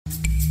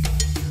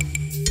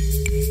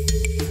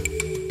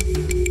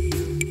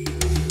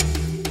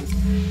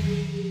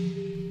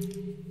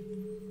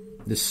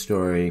This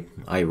story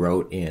I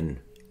wrote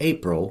in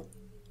April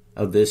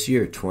of this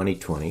year,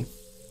 2020.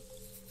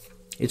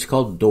 It's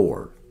called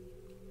Door.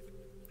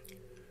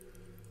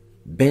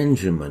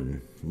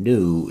 Benjamin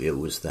knew it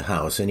was the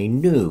house, and he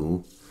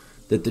knew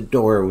that the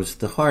door was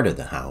the heart of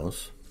the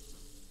house.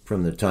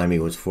 From the time he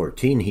was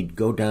 14, he'd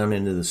go down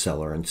into the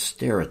cellar and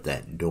stare at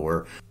that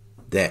door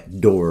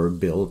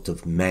built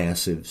of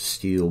massive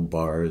steel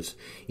bars,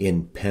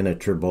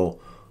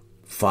 impenetrable,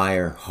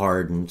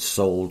 fire-hardened,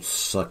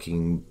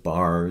 soul-sucking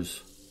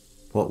bars.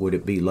 What would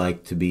it be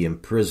like to be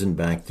imprisoned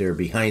back there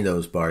behind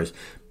those bars,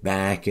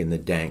 back in the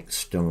dank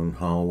stone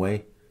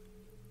hallway?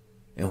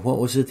 And what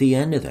was at the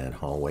end of that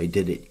hallway?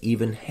 Did it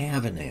even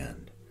have an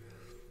end?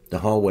 The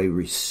hallway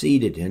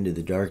receded into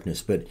the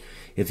darkness, but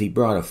if he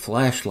brought a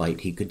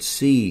flashlight, he could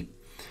see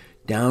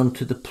down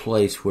to the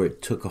place where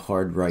it took a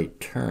hard right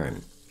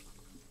turn.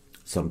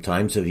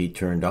 Sometimes if he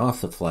turned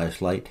off the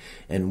flashlight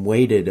and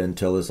waited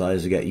until his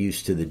eyes got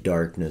used to the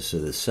darkness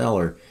of the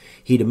cellar,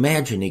 he'd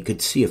imagine he could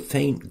see a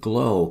faint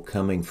glow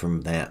coming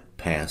from that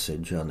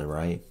passage on the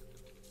right.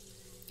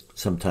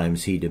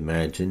 Sometimes he'd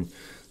imagine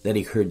that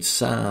he heard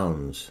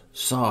sounds,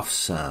 soft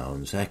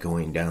sounds,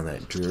 echoing down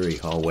that dreary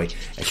hallway,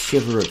 a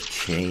shiver of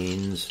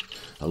chains,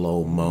 a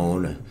low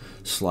moan, a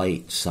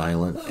slight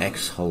silent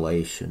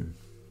exhalation.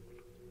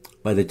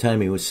 By the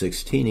time he was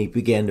 16, he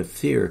began to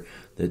fear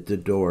that the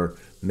door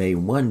may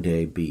one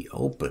day be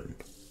opened.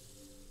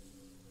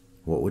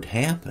 What would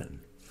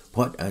happen?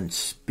 What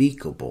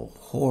unspeakable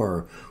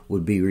horror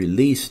would be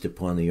released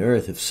upon the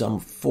earth if some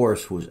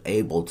force was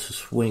able to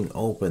swing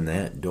open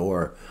that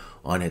door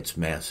on its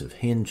massive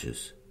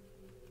hinges?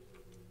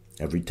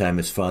 Every time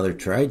his father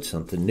tried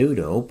something new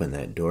to open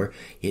that door,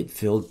 it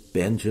filled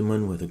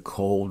Benjamin with a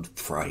cold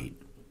fright.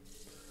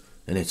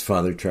 And his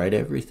father tried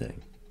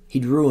everything.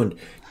 He'd ruined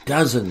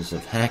dozens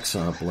of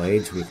hacksaw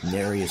blades with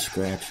nary a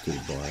scratch to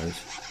the bars.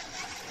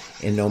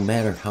 And no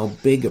matter how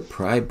big a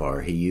pry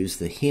bar he used,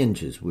 the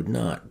hinges would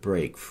not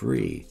break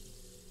free.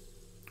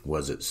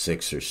 Was it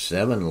 6 or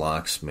 7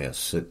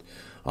 locksmiths that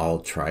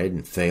all tried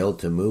and failed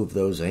to move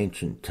those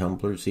ancient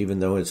tumblers, even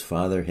though his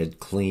father had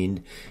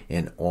cleaned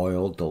and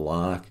oiled the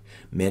lock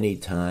many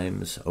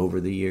times over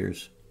the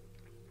years?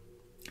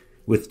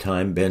 With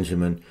time,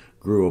 Benjamin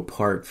grew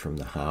apart from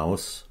the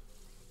house.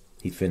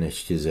 He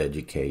finished his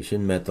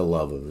education, met the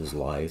love of his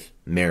life,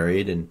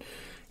 married, and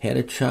had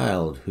a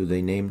child who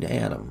they named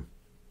Adam.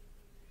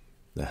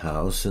 The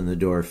house and the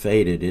door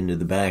faded into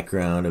the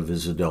background of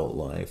his adult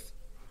life.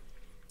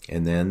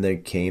 And then there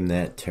came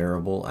that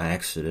terrible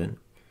accident,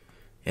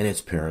 and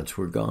his parents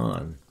were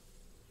gone.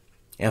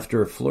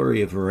 After a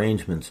flurry of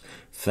arrangements,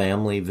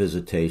 family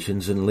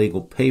visitations, and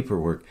legal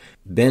paperwork,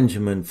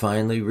 Benjamin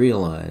finally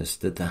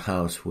realized that the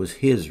house was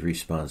his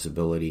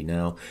responsibility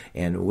now,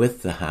 and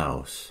with the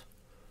house,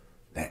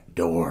 that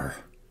door.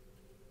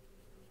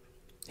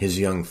 His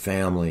young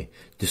family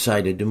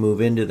decided to move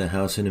into the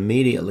house, and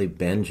immediately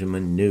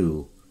Benjamin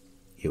knew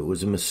it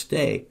was a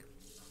mistake.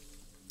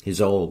 His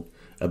old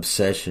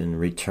obsession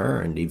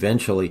returned.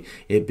 Eventually,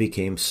 it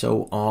became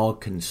so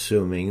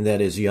all-consuming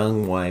that his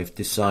young wife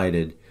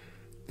decided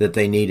that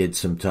they needed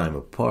some time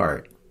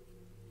apart.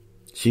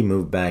 She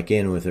moved back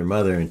in with her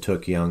mother and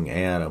took young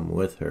Adam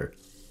with her.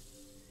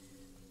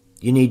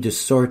 "You need to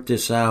sort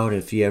this out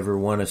if you ever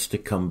want us to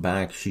come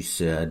back," she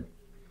said,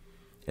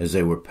 as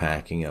they were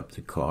packing up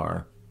the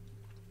car.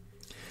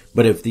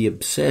 But if the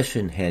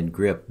obsession had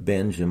gripped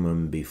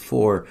Benjamin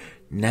before,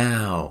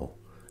 now,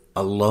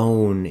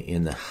 alone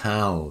in the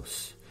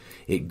house,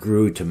 it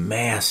grew to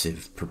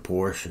massive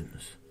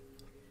proportions.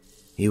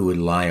 He would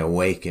lie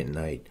awake at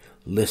night,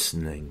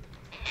 listening.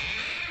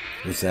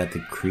 Was that the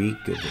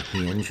creak of the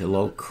hinge, a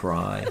low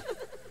cry,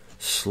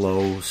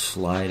 slow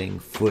sliding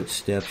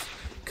footsteps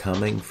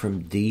coming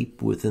from deep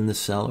within the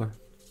cellar?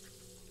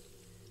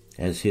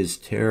 As his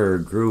terror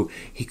grew,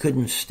 he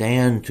couldn't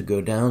stand to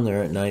go down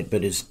there at night,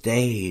 but his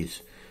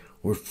days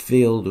were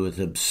filled with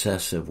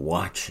obsessive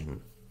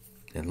watching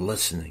and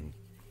listening.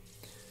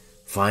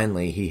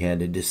 Finally, he had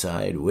to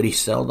decide, would he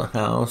sell the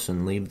house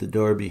and leave the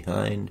door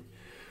behind,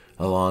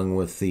 along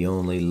with the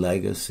only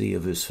legacy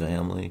of his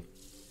family?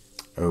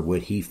 Or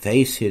would he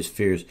face his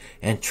fears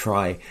and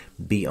try,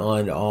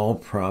 beyond all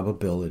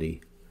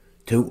probability,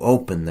 to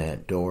open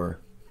that door?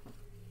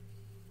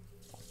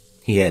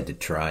 He had to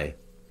try.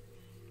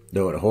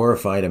 Though it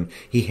horrified him,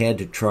 he had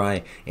to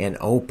try and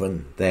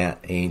open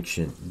that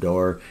ancient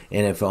door,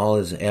 and if all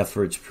his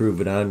efforts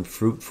proved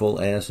unfruitful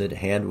as it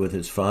had with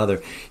his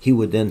father, he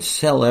would then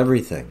sell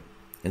everything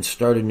and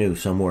start anew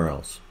somewhere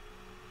else.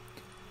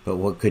 But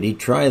what could he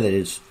try that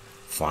his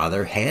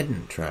father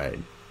hadn't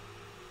tried?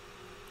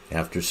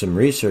 After some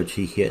research,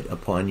 he hit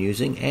upon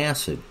using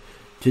acid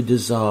to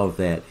dissolve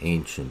that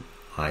ancient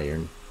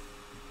iron.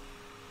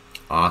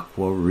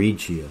 Aqua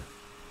regia,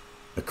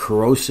 a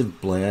corrosive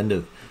blend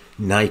of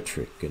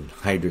nitric and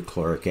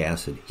hydrochloric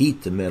acid.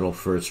 Heat the metal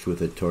first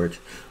with a torch,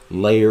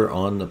 layer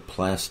on the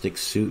plastic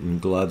suit and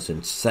gloves,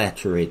 and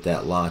saturate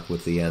that lock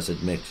with the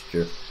acid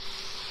mixture.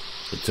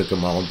 It took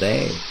him all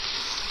day,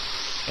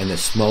 and the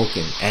smoke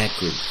and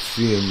acrid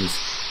fumes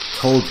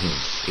told him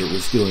It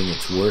was doing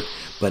its work,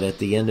 but at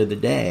the end of the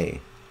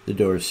day, the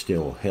door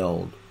still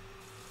held.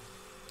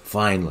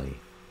 Finally,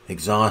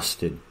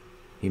 exhausted,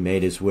 he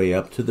made his way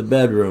up to the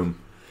bedroom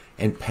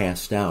and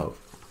passed out.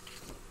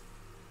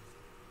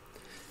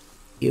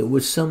 It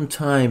was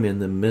sometime in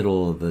the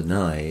middle of the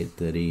night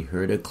that he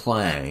heard a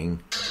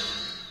clang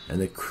and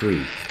the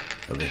creak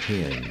of a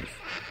hinge.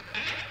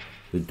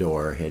 The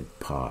door had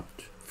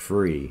popped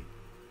free.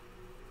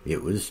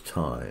 It was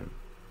time.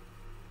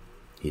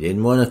 He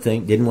didn't want to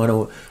think, didn't want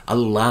to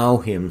allow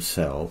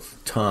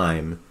himself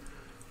time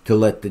to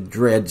let the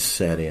dread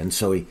set in,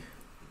 so he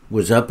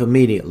was up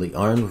immediately,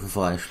 armed with a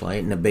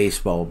flashlight and a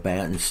baseball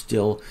bat, and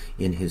still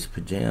in his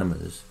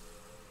pajamas.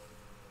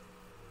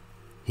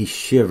 He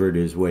shivered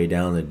his way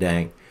down the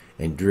dank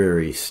and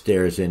dreary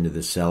stairs into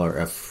the cellar,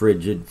 a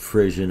frigid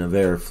frisson of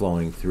air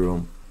flowing through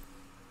him.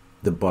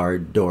 The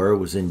barred door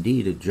was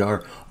indeed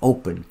ajar,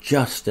 open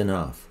just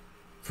enough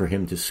for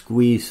him to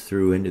squeeze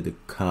through into the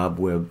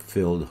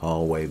cobweb-filled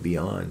hallway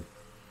beyond.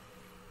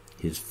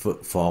 His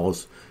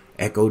footfalls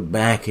echoed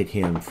back at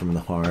him from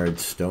the hard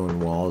stone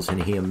walls,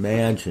 and he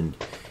imagined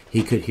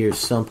he could hear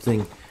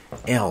something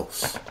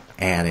else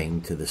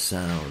adding to the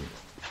sound.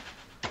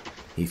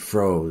 He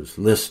froze,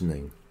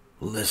 listening.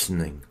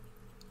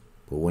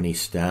 But when he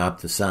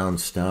stopped, the sound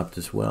stopped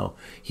as well.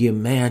 He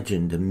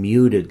imagined a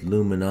muted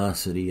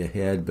luminosity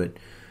ahead, but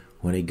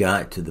when he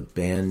got to the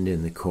bend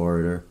in the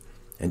corridor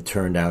and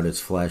turned out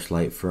his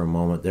flashlight for a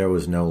moment, there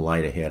was no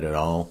light ahead at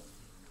all.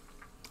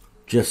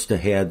 Just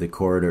ahead, the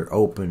corridor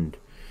opened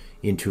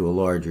into a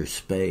larger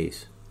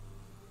space.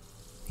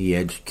 He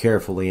edged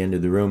carefully into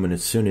the room, and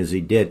as soon as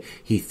he did,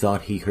 he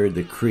thought he heard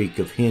the creak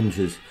of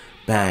hinges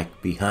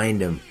back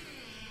behind him.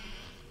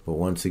 But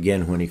once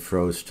again, when he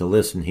froze to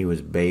listen, he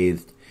was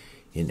bathed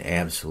in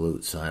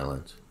absolute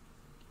silence.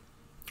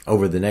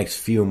 Over the next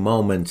few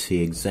moments,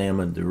 he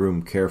examined the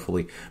room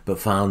carefully, but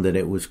found that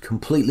it was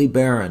completely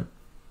barren.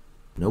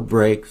 No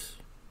breaks,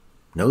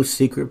 no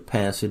secret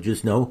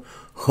passages, no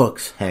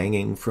hooks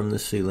hanging from the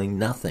ceiling,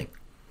 nothing.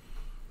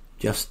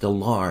 Just a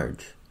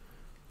large,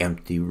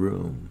 empty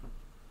room.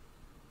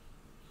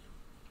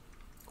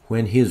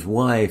 When his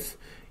wife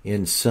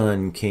and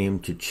son came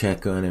to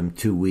check on him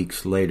 2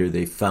 weeks later,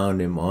 they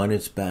found him on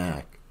his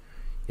back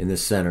in the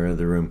center of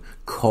the room,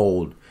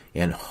 cold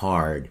and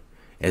hard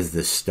as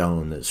the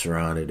stone that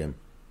surrounded him.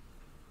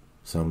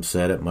 Some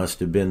said it must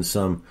have been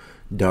some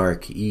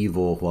dark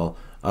evil, while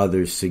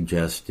others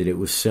suggested it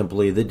was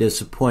simply the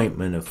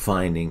disappointment of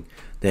finding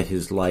that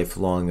his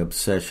lifelong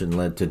obsession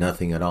led to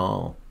nothing at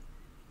all.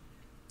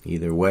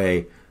 Either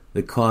way,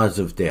 the cause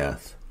of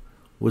death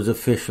was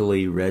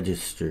officially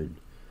registered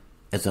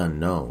as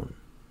unknown.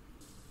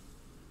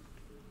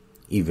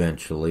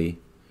 Eventually,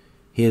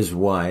 his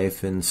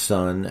wife and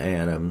son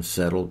Adam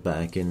settled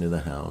back into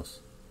the house.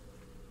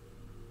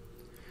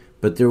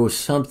 But there was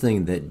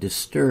something that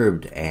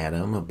disturbed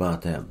Adam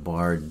about that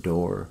barred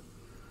door,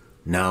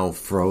 now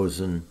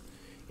frozen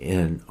in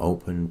an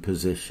open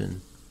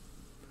position.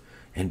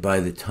 And by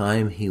the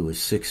time he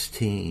was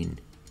 16,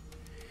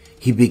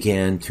 he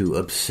began to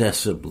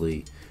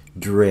obsessively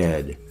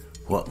dread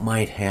what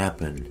might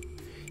happen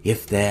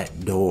if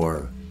that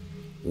door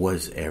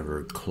was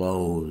ever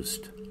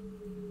closed.